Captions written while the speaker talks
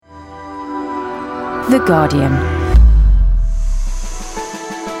The Guardian.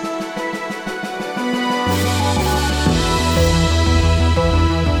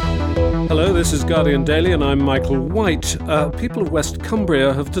 Hello, this is Guardian Daily and I'm Michael White. People of West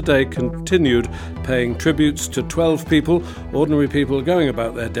Cumbria have today continued paying tributes to 12 people, ordinary people going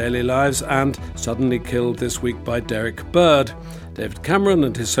about their daily lives, and suddenly killed this week by Derek Bird. David Cameron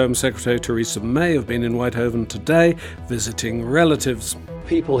and his Home Secretary Theresa May have been in Whitehaven today visiting relatives.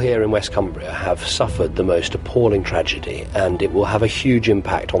 People here in West Cumbria have suffered the most appalling tragedy, and it will have a huge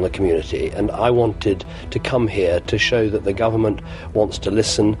impact on the community. And I wanted to come here to show that the government wants to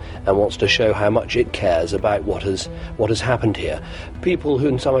listen and wants to show how much it cares about what has happened here. People who,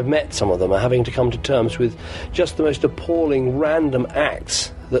 and I've met some of them, are having to come to terms with just the most appalling random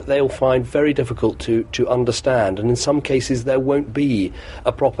acts that they'll find very difficult to understand, and in some cases there won't be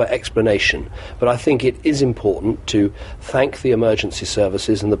a proper explanation. But I think it is important to thank the emergency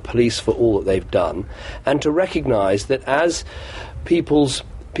services and the police for all that they've done, and to recognise that as people's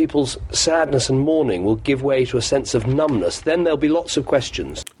sadness and mourning will give way to a sense of numbness, then there'll be lots of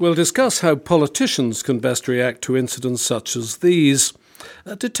questions. We'll discuss how politicians can best react to incidents such as these.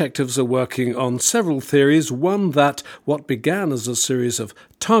 Detectives are working on several theories. One, that what began as a series of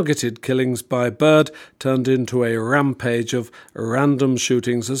targeted killings by Bird turned into a rampage of random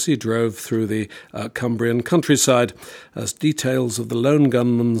shootings as he drove through the Cumbrian countryside. As details of the lone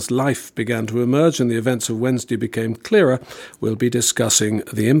gunman's life began to emerge and the events of Wednesday became clearer, we'll be discussing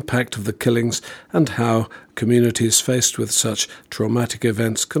the impact of the killings and how communities faced with such traumatic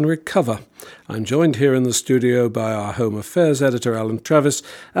events can recover. I'm joined here in the studio by our Home Affairs editor Alan Travis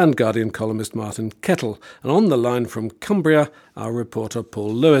and Guardian columnist Martin Kettle, and on the line from Cumbria, our reporter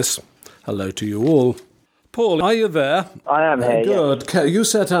Paul Lewis. Hello to you all. Paul, are you there? I am here. Good. Yeah. You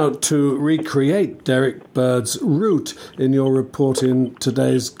set out to recreate Derek Bird's route in your report in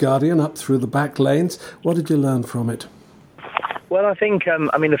today's Guardian, up through the back lanes. What did you learn from it? Well, I think,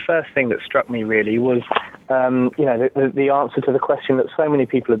 the first thing that struck me really was, the answer to the question that so many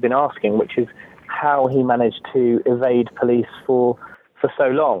people have been asking, which is how he managed to evade police for so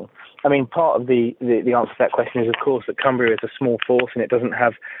long. I mean, part of the answer to that question is, of course, that Cumbria is a small force and it doesn't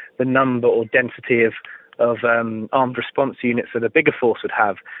have the number or density of armed response units that a bigger force would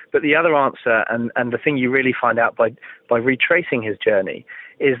have. But the other answer, and the thing you really find out by retracing his journey,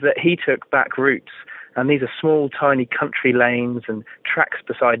 is that he took back routes. And these are small, tiny country lanes and tracks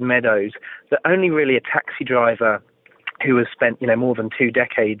beside meadows that only really a taxi driver who has spent, more than 2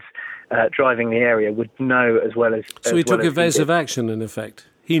 decades driving the area would know as well as... So he took evasive action, in effect.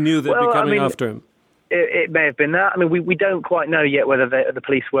 He knew they'd be coming after him. It may have been that. I mean, we don't quite know yet whether the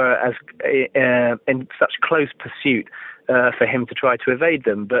police were as in such close pursuit for him to try to evade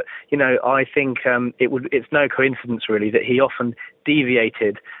them. But, I think it's no coincidence, really, that he often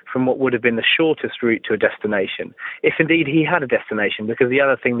deviated from what would have been the shortest route to a destination, if indeed he had a destination, because the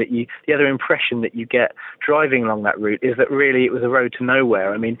other impression that you get driving along that route is that really it was a road to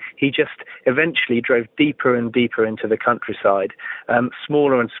nowhere. I mean, he just eventually drove deeper and deeper into the countryside,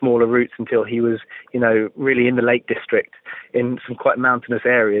 smaller and smaller routes until he was, really in the Lake District, in some quite mountainous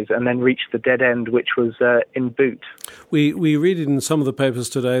areas, and then reached the dead end, which was in Boot. We read it in some of the papers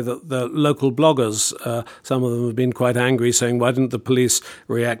today that the local bloggers, some of them have been quite angry, saying, why didn't the police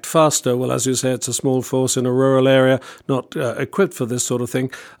react faster? Well, as you say, it's a small force in a rural area, not equipped for this sort of thing.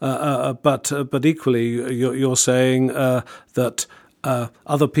 But equally, you're saying that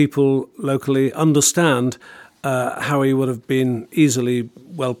other people locally understand how he would have been easily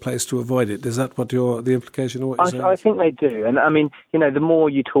well placed to avoid it. Is that what the implication of what you're saying? I think they do. And I mean, the more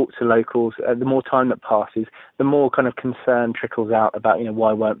you talk to locals, the more time that passes, the more kind of concern trickles out about,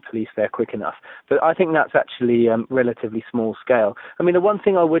 why weren't police there quick enough? But I think that's actually relatively small scale. I mean, the one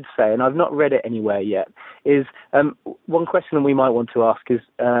thing I would say, and I've not read it anywhere yet, is one question we might want to ask is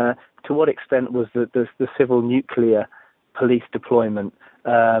to what extent was the civil nuclear police deployment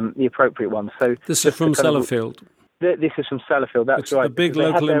the appropriate one? So this is from Sellafield. This is from Sellafield, that's it's right. It's the big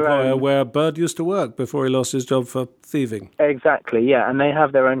local employer where Bird used to work before he lost his job for thieving. Exactly, yeah, and they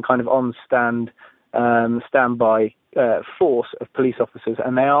have their own kind of standby force of police officers,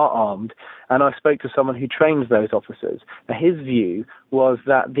 and they are armed. And I spoke to someone who trains those officers. Now, his view was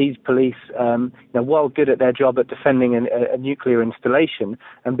that these police, while good at their job at defending a nuclear installation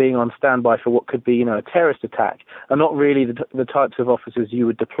and being on standby for what could be, a terrorist attack, are not really the types of officers you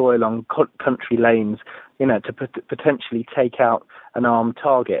would deploy along country lanes, to potentially take out an armed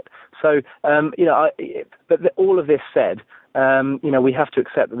target. So, but all of this said, we have to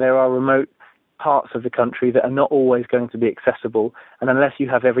accept that there are remote parts of the country that are not always going to be accessible, and unless you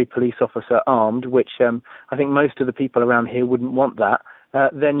have every police officer armed, which I think most of the people around here wouldn't want that,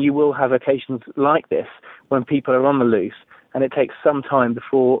 then you will have occasions like this when people are on the loose, and it takes some time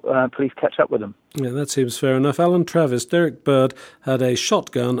before police catch up with them. Yeah, that seems fair enough. Alan Travis, Derek Bird had a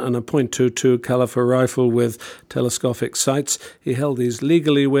shotgun and a .22 caliber rifle with telescopic sights. He held these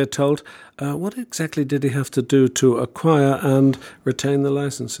legally, we're told. What exactly did he have to do to acquire and retain the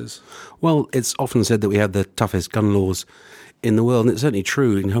licences? Well, it's often said that we have the toughest gun laws in the world, and it's certainly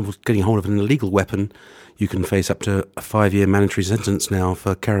true. In terms of getting hold of an illegal weapon, you can face up to a 5-year mandatory sentence now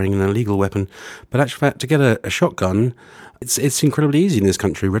for carrying an illegal weapon. But actually, to get a shotgun, it's incredibly easy in this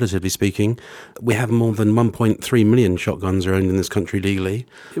country, relatively speaking. We have more than 1.3 million shotguns are owned in this country legally.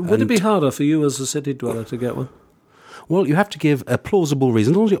 Would it be harder for you as a city dweller to get one? Well, you have to give a plausible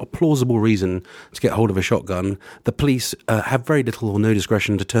reason. As long as you've got a plausible reason to get hold of a shotgun, the police have very little or no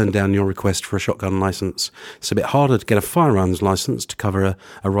discretion to turn down your request for a shotgun licence. It's a bit harder to get a firearms licence to cover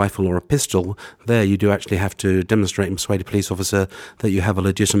a rifle or a pistol. There you do actually have to demonstrate and persuade a police officer that you have a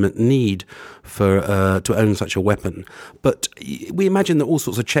legitimate need for to own such a weapon. But we imagine that all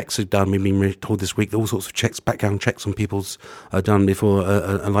sorts of checks are done. We've been told this week that all sorts of checks, background checks on people's are done before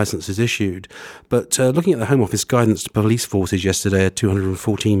a licence is issued. But looking at the Home Office guidance to police forces yesterday, a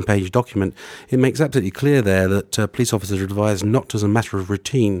 214-page document, it makes absolutely clear there that police officers are advised not as a matter of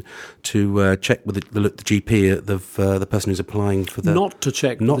routine to check with the GP of the person who's applying for the... Not to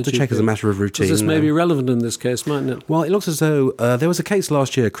check as a matter of routine. This may be relevant in this case, mightn't it? Well, it looks as though there was a case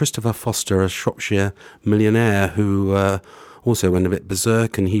last year, Christopher Foster, a Shropshire millionaire who... also went a bit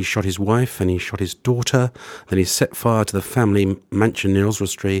berserk, and he shot his wife and he shot his daughter. Then he set fire to the family mansion near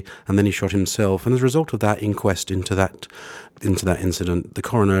Oswestry, and then he shot himself. And as a result of that inquest into that incident, the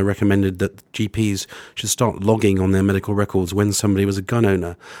coroner recommended that GPs should start logging on their medical records when somebody was a gun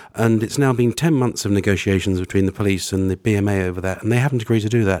owner. And it's now been 10 months of negotiations between the police and the BMA over that, and they haven't agreed to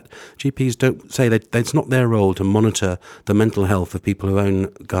do that. GPs don't say that it's not their role to monitor the mental health of people who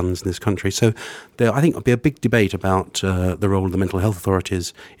own guns in this country. So there, I think, will be a big debate about the role of the mental health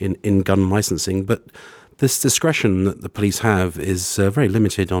authorities in gun licensing, but this discretion that the police have is very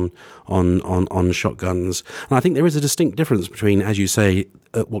limited on shotguns. And I think there is a distinct difference between, as you say,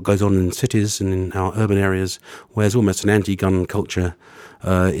 what goes on in cities and in our urban areas, where there's almost an anti-gun culture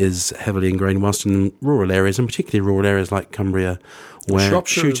is heavily ingrained, whilst in rural areas, and particularly rural areas like Cumbria, where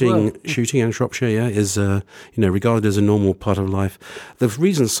shooting and Shropshire is regarded as a normal part of life. The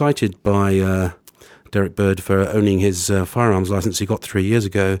reason cited by Derek Bird for owning his firearms licence he got 3 years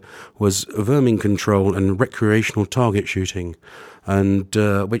ago was vermin control and recreational target shooting, and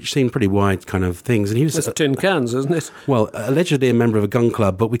which seemed pretty wide kind of things. And he was tin cans, isn't it? Well, allegedly a member of a gun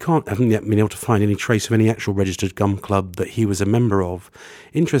club, but we haven't yet been able to find any trace of any actual registered gun club that he was a member of.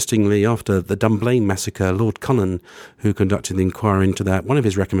 Interestingly, after the Dunblane massacre, Lord Cullen, who conducted the inquiry into that, one of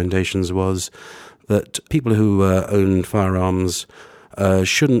his recommendations was that people who own firearms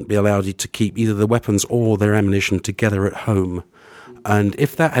shouldn't be allowed to keep either the weapons or their ammunition together at home. And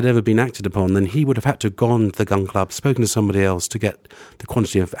if that had ever been acted upon, then he would have had to have gone to the gun club, spoken to somebody else to get the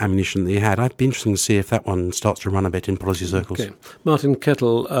quantity of ammunition that he had. I'd be interested to see if that one starts to run a bit in policy circles. Okay. Martin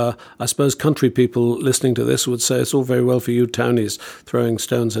Kettle, I suppose country people listening to this would say it's all very well for you townies throwing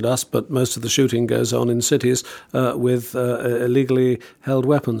stones at us, but most of the shooting goes on in cities with illegally held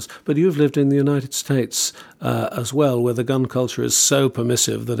weapons. But you've lived in the United States as well, where the gun culture is so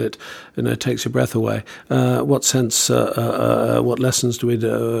permissive that it takes your breath away. What lessons do we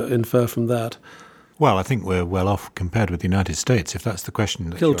infer from that? Well, I think we're well off compared with the United States, if that's the question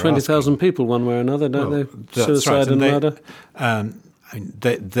that Killed 20,000 people one way or another, don't they? Suicide and murder.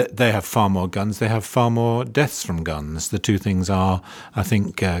 They have far more guns. They have far more deaths from guns. The two things are, I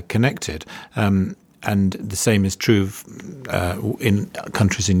think, connected. And the same is true in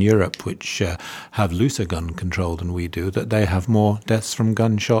countries in Europe which have looser gun control than we do, that they have more deaths from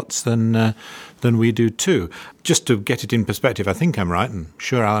gunshots than we do too. Just to get it in perspective, I think I'm right, and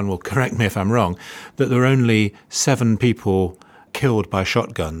sure Alan will correct me if I'm wrong, that there were only 7 people killed by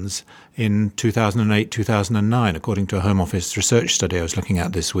shotguns in 2008-2009, according to a Home Office research study I was looking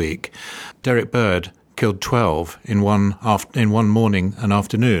at this week. Derek Bird killed 12 in one morning and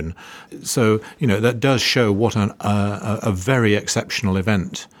afternoon. So, that does show what a very exceptional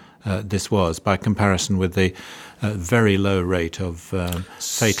event this was by comparison with the very low rate of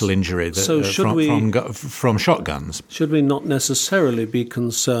fatal injury from shotguns. Should we not necessarily be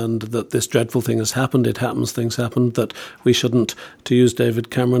concerned that this dreadful thing has happened? It happens, things happen, that we shouldn't, to use David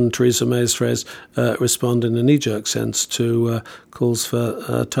Cameron, Theresa May's phrase, respond in a knee-jerk sense to calls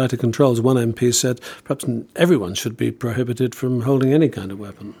for tighter controls. One MP said perhaps everyone should be prohibited from holding any kind of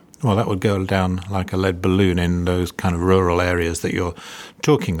weapon. Well, that would go down like a lead balloon in those kind of rural areas that you're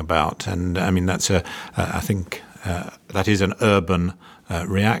talking about. And, I mean, that's I think that is an urban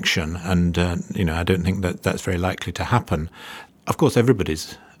reaction, and I don't think that that's very likely to happen. Of course,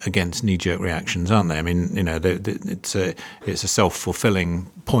 everybody's against knee-jerk reactions, aren't they? I mean, it's a self-fulfilling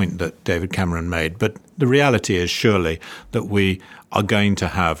point that David Cameron made, but the reality is surely that we are going to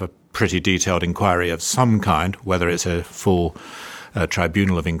have a pretty detailed inquiry of some kind, whether it's a full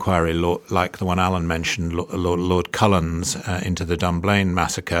tribunal of inquiry like the one Alan mentioned, Lord Cullen's into the Dunblane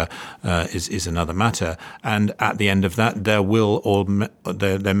massacre is another matter. And at the end of that, there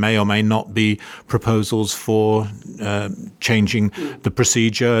may or may not be proposals for changing the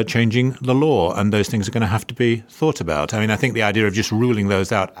procedure, changing the law, and those things are going to have to be thought about. I mean, I think the idea of just ruling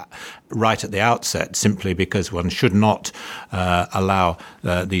those out right at the outset, simply because one should not allow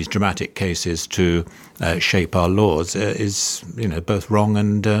these dramatic cases to shape our laws, is both wrong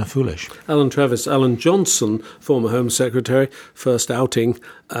and foolish. Alan Travis, Alan Johnson, former Home Secretary, first outing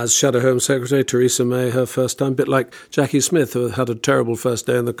as Shadow Home Secretary. Theresa May, her first time, a bit like Jackie Smith, who had a terrible first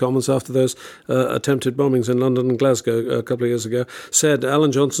day in the Commons after those attempted bombings in London and Glasgow a couple of years ago.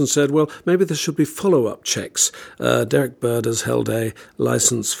 Alan Johnson said, well, maybe there should be follow-up checks. Derek Bird has held a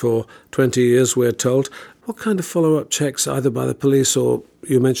licence for 20 years, we're told. What kind of follow-up checks, either by the police or,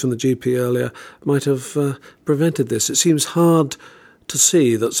 you mentioned the GP earlier, might have prevented this? It seems hard to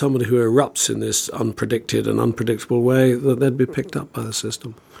see that somebody who erupts in this unpredicted and unpredictable way, that they'd be picked up by the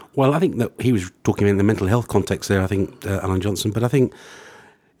system. Well, I think that he was talking in the mental health context there, I think, Alan Johnson, but I think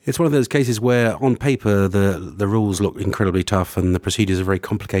it's one of those cases where, on paper, the rules look incredibly tough and the procedures are very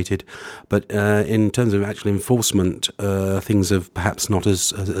complicated, but in terms of actual enforcement, things are perhaps not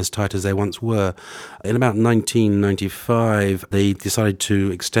as tight as they once were. In about 1995, they decided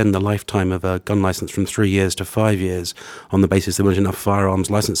to extend the lifetime of a gun licence from 3 years to 5 years on the basis there weren't enough firearms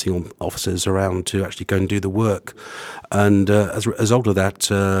licensing officers around to actually go and do the work. And as a result of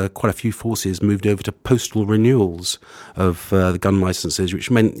that, quite a few forces moved over to postal renewals of the gun licences, which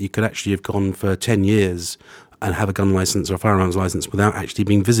meant you could actually have gone for 10 years and have a gun licence or a firearms licence without actually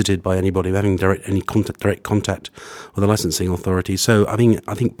being visited by anybody, having direct contact with the licensing authority. So I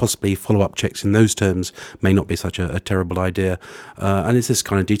think possibly follow-up checks in those terms may not be such a terrible idea. And it's this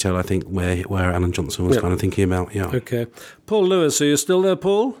kind of detail, I think, where Alan Johnson was kind of thinking about. Yeah. Okay. Paul Lewis, are you still there,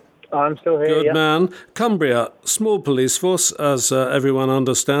 Paul? I'm still here. Good man. Cumbria, small police force, as everyone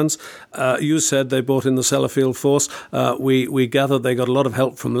understands. You said they brought in the Sellafield force. We gathered they got a lot of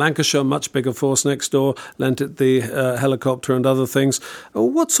help from Lancashire, much bigger force next door, lent it the helicopter and other things.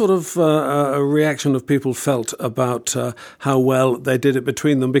 What sort of reaction have people felt about how well they did it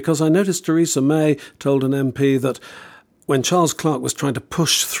between them? Because I noticed Theresa May told an MP that when Charles Clarke was trying to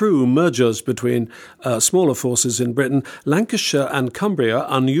push through mergers between smaller forces in Britain, Lancashire and Cumbria,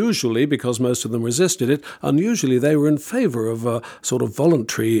 unusually, because most of them resisted it, unusually they were in favour of a sort of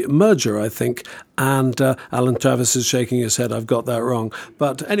voluntary merger, I think. And Alan Travis is shaking his head, I've got that wrong.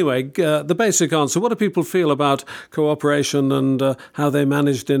 But anyway, the basic answer, what do people feel about cooperation and how they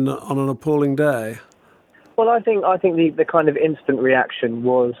managed on an appalling day? Well, I think the kind of instant reaction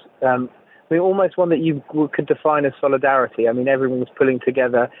was almost one that you could define as solidarity. I mean, everyone was pulling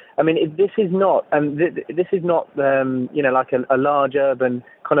together. I mean, this is not like a large urban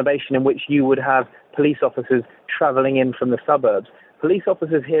conurbation in which you would have police officers travelling in from the suburbs. Police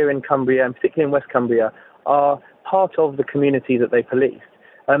officers here in Cumbria, and particularly in West Cumbria, are part of the community that they policed.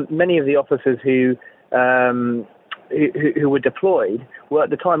 Many of the officers who were deployed were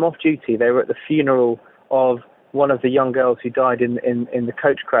at the time off duty. They were at the funeral of one of the young girls who died in the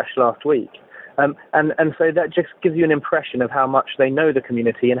coach crash last week. And so that just gives you an impression of how much they know the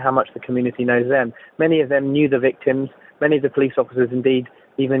community and how much the community knows them. Many of them knew the victims. Many of the police officers, indeed,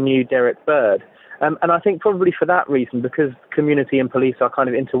 even knew Derek Bird. And I think probably for that reason, because community and police are kind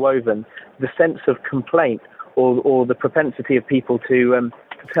of interwoven, the sense of complaint or the propensity of people to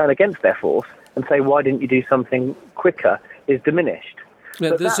turn against their force and say, why didn't you do something quicker, is diminished.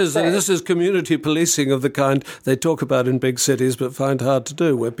 Yeah, this is community policing of the kind they talk about in big cities but find hard to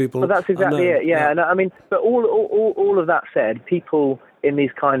do, where people... Well, that's exactly it, yeah. And I mean, but all of that said, people in these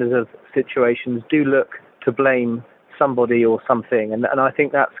kinds of situations do look to blame somebody or something, and I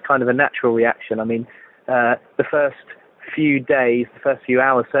think that's kind of a natural reaction. I mean, the first few days, the first few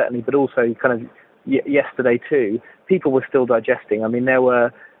hours certainly, but also kind of yesterday too, people were still digesting. I mean, there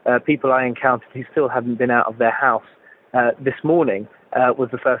were people I encountered who still hadn't been out of their house this morning. Was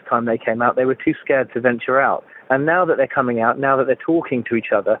the first time they came out. They were too scared to venture out. And now that they're coming out, now that they're talking to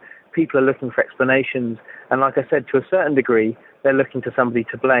each other, people are looking for explanations. And like I said, to a certain degree, they're looking for somebody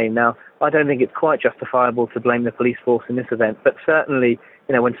to blame. Now, I don't think it's quite justifiable to blame the police force in this event, but certainly,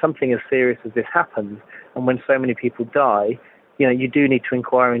 when something as serious as this happens and when so many people die, you do need to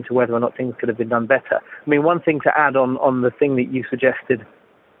inquire into whether or not things could have been done better. I mean, one thing to add on the thing that you suggested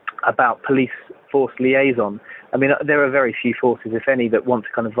about police force liaison, I mean, there are very few forces, if any, that want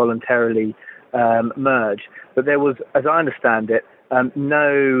to kind of voluntarily merge. But there was, as I understand it,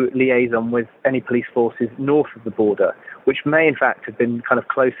 no liaison with any police forces north of the border, which may in fact have been kind of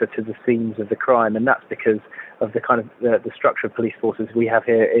closer to the scenes of the crime, and that's because of the kind of the structure of police forces we have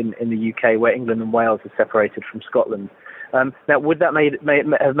here in the UK, where England and Wales are separated from Scotland. Now, would that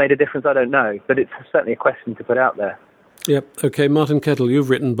have made a difference? I don't know, but it's certainly a question to put out there. Yep. Okay, Martin Kettle,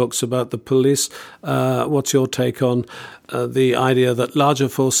 you've written books about the police. What's your take on the idea that larger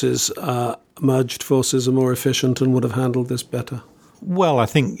forces, merged forces, are more efficient and would have handled this better? Well, I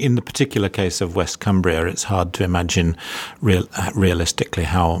think in the particular case of West Cumbria, it's hard to imagine realistically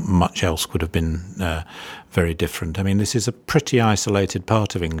how much else would have been very different. I mean, this is a pretty isolated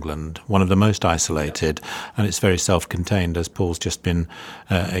part of England, one of the most isolated, and it's very self-contained, as Paul's just been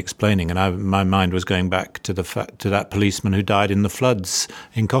explaining. And my mind was going back to that policeman who died in the floods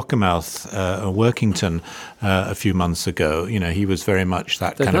in Cockermouth, Workington, a few months ago. He was very much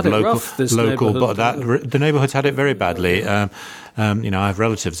that kind of local. But the neighbourhood's had it very badly. I have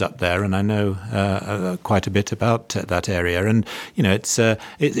relatives up there, and I know quite a bit about that area. And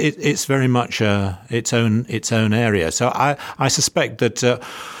it's very much its own area. So I suspect that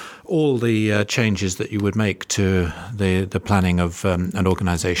all the changes that you would make to the planning of an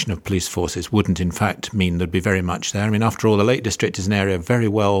organisation of police forces wouldn't in fact mean there'd be very much there. I mean, after all, the Lake District is an area very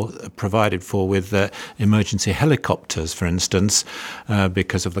well provided for with emergency helicopters, for instance,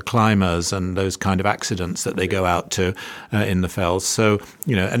 because of the climbers and those kind of accidents that they go out to in the fells. So,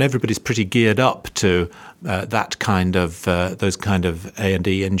 and everybody's pretty geared up to that kind of those kind of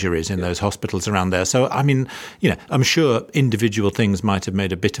A&E injuries in those hospitals around there. So, I mean, I'm sure individual things might have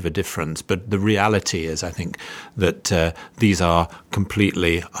made a bit of a difference, but the reality is, I think, that these are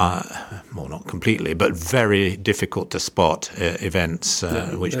completely, well, not completely, but very difficult to spot events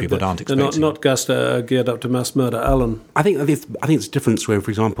which people aren't expecting. They're not just geared up to mass murder. Alan? I think it's a difference where,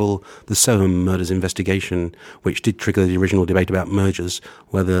 for example, the Soham murders investigation, which did trigger the original debate about mergers,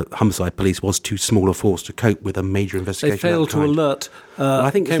 where the homicide police was too small a force to cope with a major investigation. They failed to alert I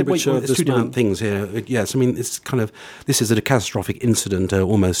think Cambridgeshire there's two different things here. Yes, I mean, this is a catastrophic incident,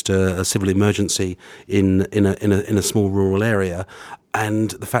 almost a civil emergency in a small rural area. And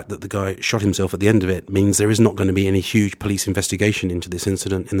the fact that the guy shot himself at the end of it means there is not going to be any huge police investigation into this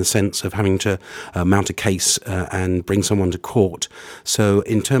incident in the sense of having to mount a case and bring someone to court. So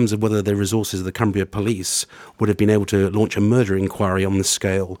in terms of whether the resources of the Cumbria police would have been able to launch a murder inquiry on this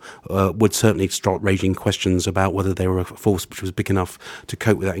scale would certainly start raising questions about whether they were a force which was big enough to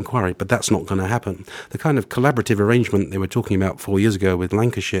cope with that inquiry. But that's not going to happen. The kind of collaborative arrangement they were talking about 4 years ago with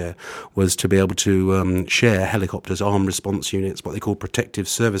Lancashire was to be able to share helicopters, armed response units, what they call protective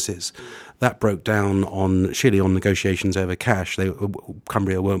services. That broke down on negotiations over cash.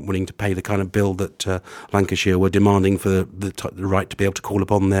 Cumbria weren't willing to pay the kind of bill that Lancashire were demanding for the right to be able to call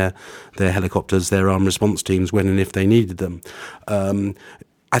upon their helicopters, their armed response teams when and if they needed them.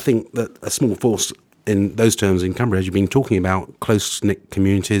 I think that a small force in those terms in Cumbria, as you've been talking about, close-knit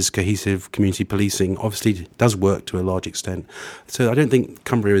communities, cohesive community policing, obviously does work to a large extent. So I don't think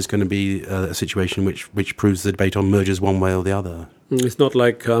Cumbria is going to be a situation which proves the debate on mergers one way or the other. It's not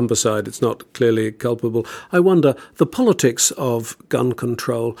like Humberside, it's not clearly culpable. I wonder, the politics of gun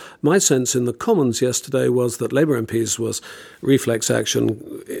control, my sense in the Commons yesterday was that Labour MPs was reflex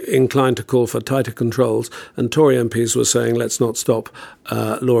action, inclined to call for tighter controls, and Tory MPs were saying let's not stop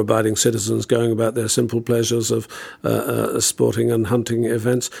law-abiding citizens going about their simple pleasures of sporting and hunting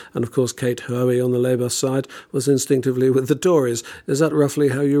events. And of course Kate Hoey on the Labour side was instinctively with the Tories. Is that roughly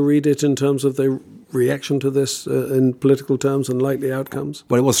how you read it in terms of the reaction to this in political terms and likely outcomes?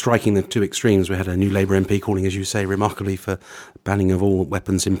 Well, it was striking the two extremes. We had a new Labour MP calling, as you say, remarkably for banning of all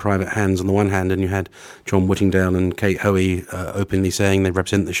weapons in private hands on the one hand, and you had John Whittingdale and Kate Hoey openly saying they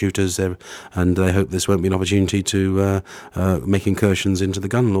represent the shooters and they hope this won't be an opportunity to make incursions into the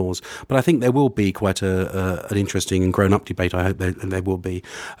gun laws. But I think there will be quite an interesting and grown-up debate, I hope there will be,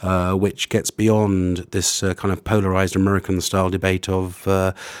 which gets beyond this kind of polarised American-style debate of,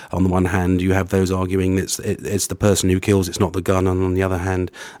 on the one hand, you have those arguing it's the person who kills, it's not the gun, and on the other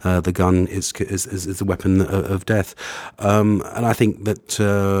hand, the gun is the weapon of death. And I think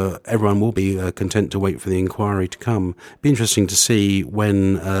that everyone will be content to wait for the inquiry to come. It'd be interesting to see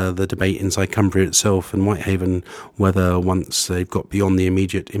when the debate inside Cumbria itself and Whitehaven, whether once they've got beyond the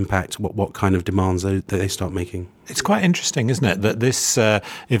immediate impact, what kind of demands they start making. It's quite interesting, isn't it, that this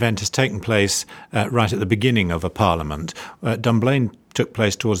event has taken place right at the beginning of a parliament. Dunblane took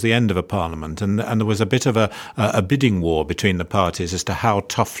place towards the end of a parliament, and there was a bit of a bidding war between the parties as to how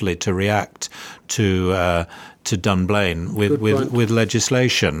toughly to react to Dunblane with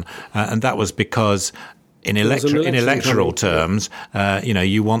legislation, and that was because in electoral terms,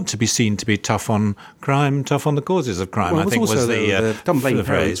 you want to be seen to be tough on crime, tough on the causes of crime. Well, I think was the Dunblane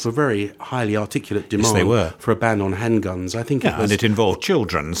phrase. were very highly articulate demand Yes, they were. for a ban on handguns. I think and it involved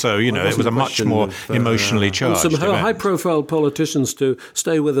children, so it was a much more emotionally charged and some event. high-profile politicians to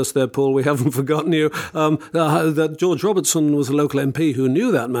stay with us there, Paul. We haven't forgotten you. That George Robertson was a local MP who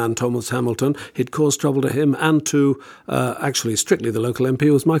knew that man, Thomas Hamilton. He'd caused trouble to him and to actually strictly the local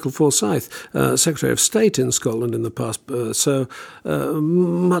MP was Michael Forsyth, Secretary of State in Scotland in the past, so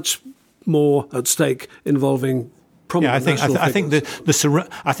much more at stake involving prominent national figures.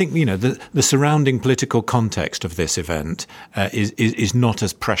 I think the surrounding political context of this event is not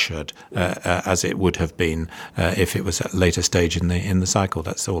as pressured as it would have been if it was at a later stage in the cycle.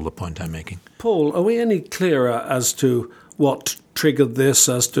 That's all the point I'm making. Paul, are we any clearer as to what triggered this,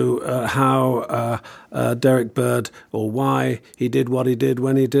 as to how Derek Bird, or why he did what he did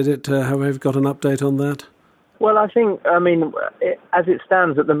when he did it? Have we got an update on that? Well, I think, as it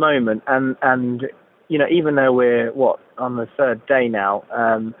stands at the moment, and even though we're, on the third day now,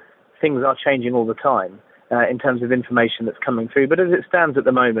 things are changing all the time in terms of information that's coming through. But as it stands at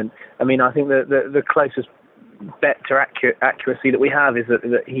the moment, I think the closest bet to accuracy that we have is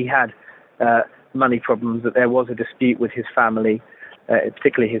that he had money problems, that there was a dispute with his family,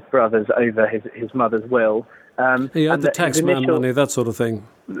 particularly his brothers, over his mother's will. He had the taxman money, that sort of thing.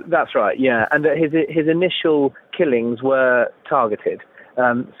 That's right, yeah. And that his initial killings were targeted.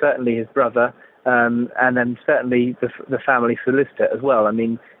 Certainly his brother, and then certainly the family solicitor as well.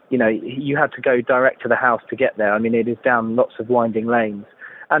 You had to go direct to the house to get there. It is down lots of winding lanes.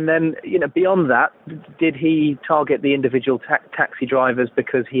 And then, beyond that, did he target the individual taxi drivers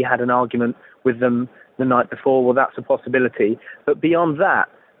because he had an argument with them the night before? Well, that's a possibility. But beyond that,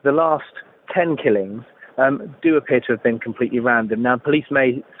 the last 10 killings do appear to have been completely random. Now, police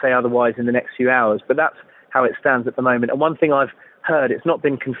may say otherwise in the next few hours, but that's how it stands at the moment. And one thing I've heard, it's not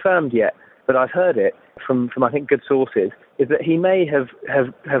been confirmed yet, but I've heard it from I think, good sources, is that he may have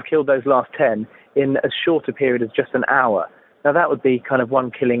killed those last 10 in as short a period as just an hour. Now, that would be kind of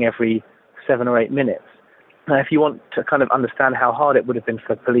one killing every 7 or 8 minutes. Now, if you want to kind of understand how hard it would have been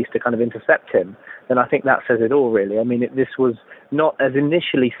for police to kind of intercept him, then I think that says it all, really. This was not, as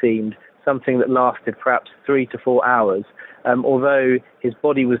initially seemed, something that lasted perhaps 3 to 4 hours, although his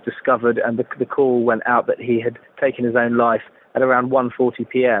body was discovered and the call went out that he had taken his own life at around 1:40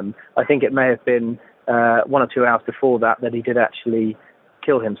 p.m. I think it may have been 1 or 2 hours before that he did actually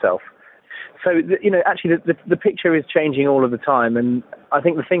kill himself. So, actually the picture is changing all of the time, and I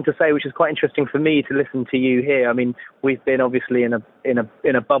think the thing to say, which is quite interesting for me to listen to you here, we've been obviously in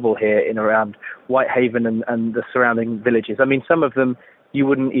a bubble here in around Whitehaven and the surrounding villages. Some of them you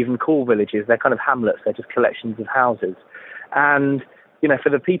wouldn't even call villages. They're kind of hamlets. They're just collections of houses. And, for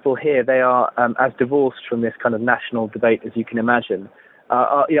the people here, they are as divorced from this kind of national debate as you can imagine.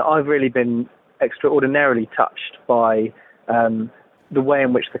 I've really been extraordinarily touched by the way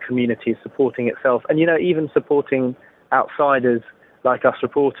in which the community is supporting itself. And, even supporting outsiders like us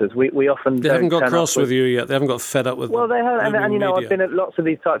reporters. We often They haven't got cross with you yet. They haven't got fed up with Well, they haven't. And I've been at lots of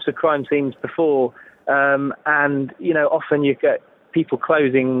these types of crime scenes before. And, often you get people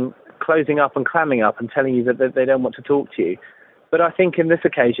closing up and clamming up and telling you that they don't want to talk to you. But I think in this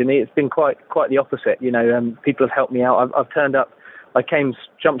occasion, it's been quite the opposite. People have helped me out. I've turned up. I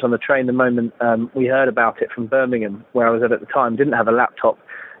jumped on the train the moment we heard about it from Birmingham, where I was at the time. Didn't have a laptop,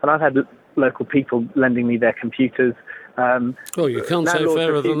 and I've had local people lending me their computers. You can't say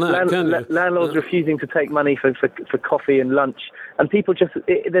fairer than that, can you? Landlords refusing to take money for coffee and lunch, and people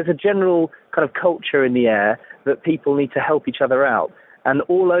there's a general kind of culture in the air that people need to help each other out, and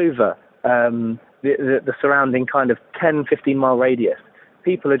all over the surrounding kind of 10, 15-mile radius,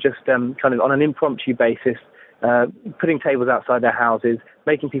 people are just kind of on an impromptu basis putting tables outside their houses,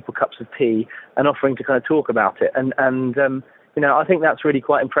 making people cups of tea, and offering to kind of talk about it. And I think that's really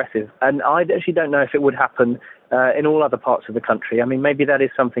quite impressive. And I actually don't know if it would happen in all other parts of the country. Maybe that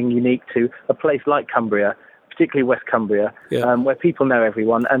is something unique to a place like Cumbria, particularly West Cumbria, where people know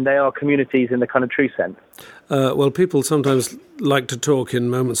everyone, and they are communities in the kind of true sense. People sometimes like to talk in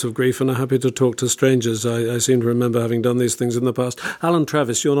moments of grief and are happy to talk to strangers. I seem to remember having done these things in the past. Alan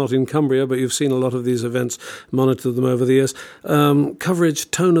Travis, you're not in Cumbria, but you've seen a lot of these events, monitored them over the years.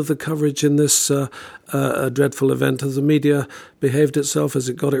 Tone of the coverage in this dreadful event. Has the media behaved itself? Has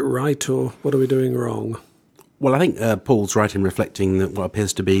it got it right, or what are we doing wrong? Well, I think Paul's right in reflecting that what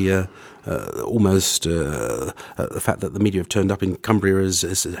appears to be almost the fact that the media have turned up in Cumbria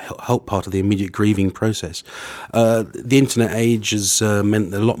as a help part of the immediate grieving process. The internet age has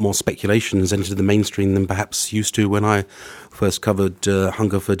meant that a lot more speculation has entered the mainstream than perhaps used to when I first covered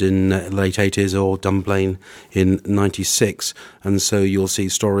Hungerford in the late 80s or Dunblane in 96. And so you'll see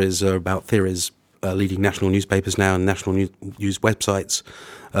stories about theories leading national newspapers now and national news websites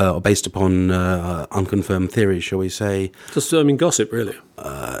are based upon unconfirmed theories, shall we say. Just, gossip, really.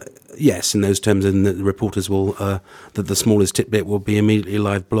 Yes, in those terms, and the reporters will, that the smallest tidbit will be immediately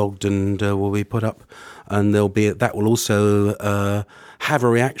live blogged and will be put up. And that will also have a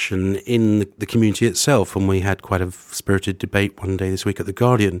reaction in the community itself. And we had quite a spirited debate one day this week at The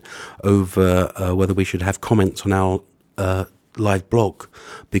Guardian over whether we should have comments on our live blog,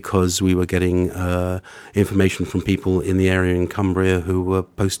 because we were getting information from people in the area in Cumbria who were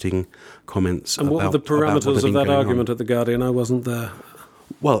posting comments. And what were the parameters of that argument at The Guardian? I wasn't there.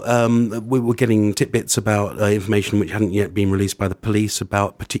 Well, we were getting tidbits about information which hadn't yet been released by the police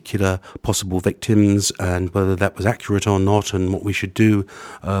about particular possible victims and whether that was accurate or not, and what we should do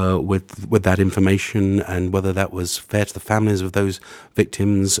with that information, and whether that was fair to the families of those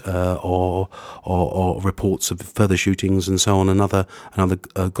victims, or reports of further shootings and so on, and other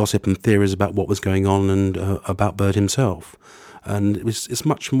gossip and theories about what was going on and about Bird himself. And it's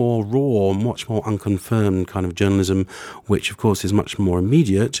much more raw, much more unconfirmed kind of journalism, which of course is much more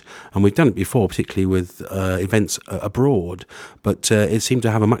immediate. And we've done it before, particularly with events abroad. But it seemed to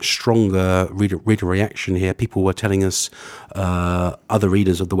have a much stronger reader reaction here. People were telling us, other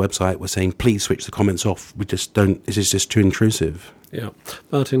readers of the website were saying, please switch the comments off. This is just too intrusive. Yeah.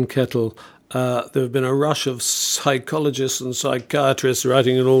 Martin Kettle, there have been a rush of psychologists and psychiatrists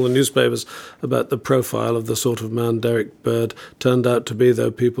writing in all the newspapers about the profile of the sort of man Derek Bird turned out to be,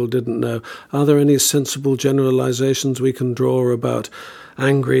 though people didn't know. Are there any sensible generalisations we can draw about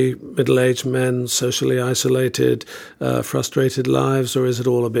angry middle-aged men, socially isolated, frustrated lives, or is it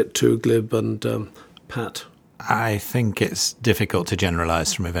all a bit too glib and pat? I think it's difficult to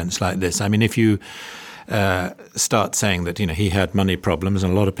generalise from events like this. I mean, if you start saying that, he had money problems,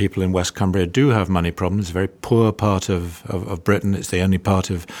 and a lot of people in West Cumbria do have money problems. It's a very poor part of Britain. It's the only part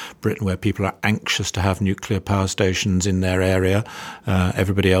of Britain where people are anxious to have nuclear power stations in their area.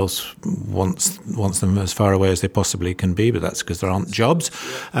 Everybody else wants them as far away as they possibly can be, but that's because there aren't jobs.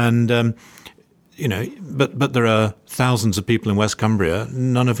 And but there are thousands of people in West Cumbria,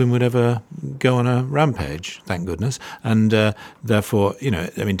 none of whom would ever go on a rampage, thank goodness. And therefore,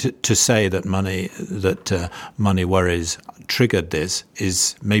 to say that money worries triggered this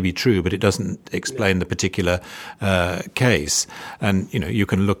is maybe true, but it doesn't explain the particular case. And, you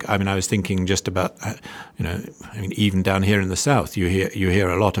can look, I was thinking just about, even down here in the south, you hear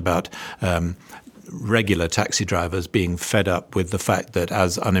a lot about regular taxi drivers being fed up with the fact that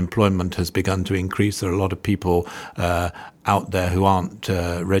as unemployment has begun to increase, there are a lot of people out there who aren't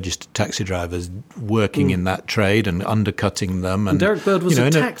registered taxi drivers working in that trade and undercutting them. And Derek Bird was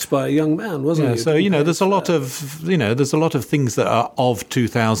attacked by a young man, wasn't he? So there's a lot of things that are of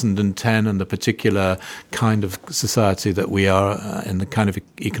 2010 and the particular kind of society that we are and the kind of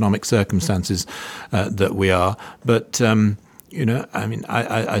economic circumstances that we are, but.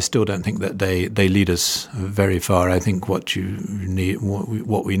 I still don't think that they lead us very far. I think what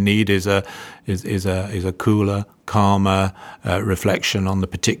we need is a cooler, calmer reflection on the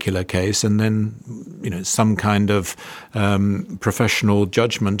particular case, and then some kind of professional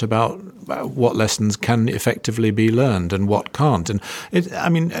judgment about what lessons can effectively be learned and what can't. And I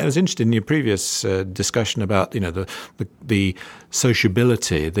was interested in your previous discussion about the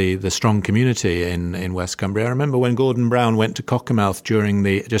sociability, the strong community in West Cumbria. I remember when Gordon Brown went to Cockermouth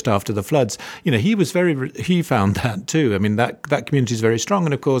just after the floods. He found that too. That community is very strong,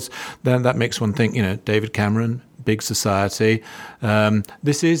 and of course then that makes one think. David Cameron, big society.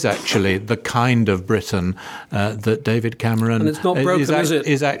 This is actually the kind of Britain that David Cameron and it's not broken,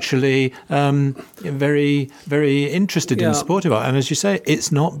 is actually very, very interested in, supportive of. And as you say,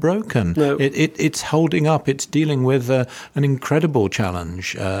 it's not broken. No. It's holding up. It's dealing with an incredible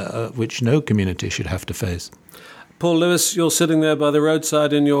challenge which no community should have to face. Paul Lewis, you're sitting there by the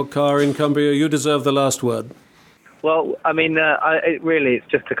roadside in your car in Cumbria. You deserve the last word. Well, it's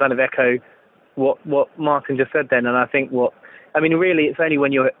just to kind of echo what Martin just said then, and I think really it's only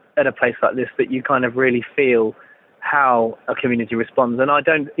when you're at a place like this that you kind of really feel how a community responds. And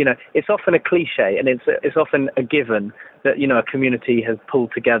it's often a cliche, and it's often a given that a community has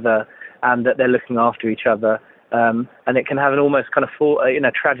pulled together and that they're looking after each other, and it can have an almost kind of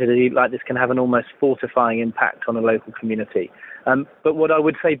tragedy like this can have an almost fortifying impact on a local community. But what I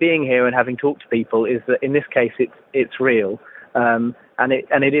would say, being here and having talked to people, is that in this case it's real, and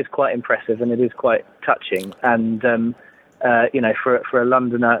it is quite impressive and it is quite touching. And for a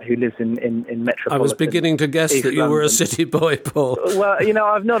Londoner who lives in metropolitan, I was beginning to guess East that you London, were a city boy, Paul. Well,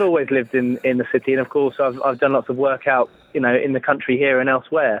 I've not always lived in the city, and of course I've done lots of work out, in the country here and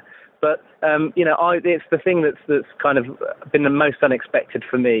elsewhere. But it's the thing that's kind of been the most unexpected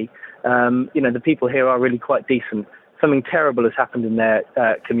for me. The people here are really quite decent. Something terrible has happened in their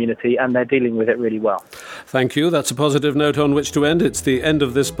community, and they're dealing with it really well. Thank you. That's a positive note on which to end. It's the end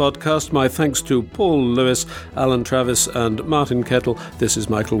of this podcast. My thanks to Paul Lewis, Alan Travis and Martin Kettle. This is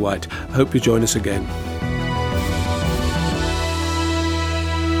Michael White. Hope you join us again.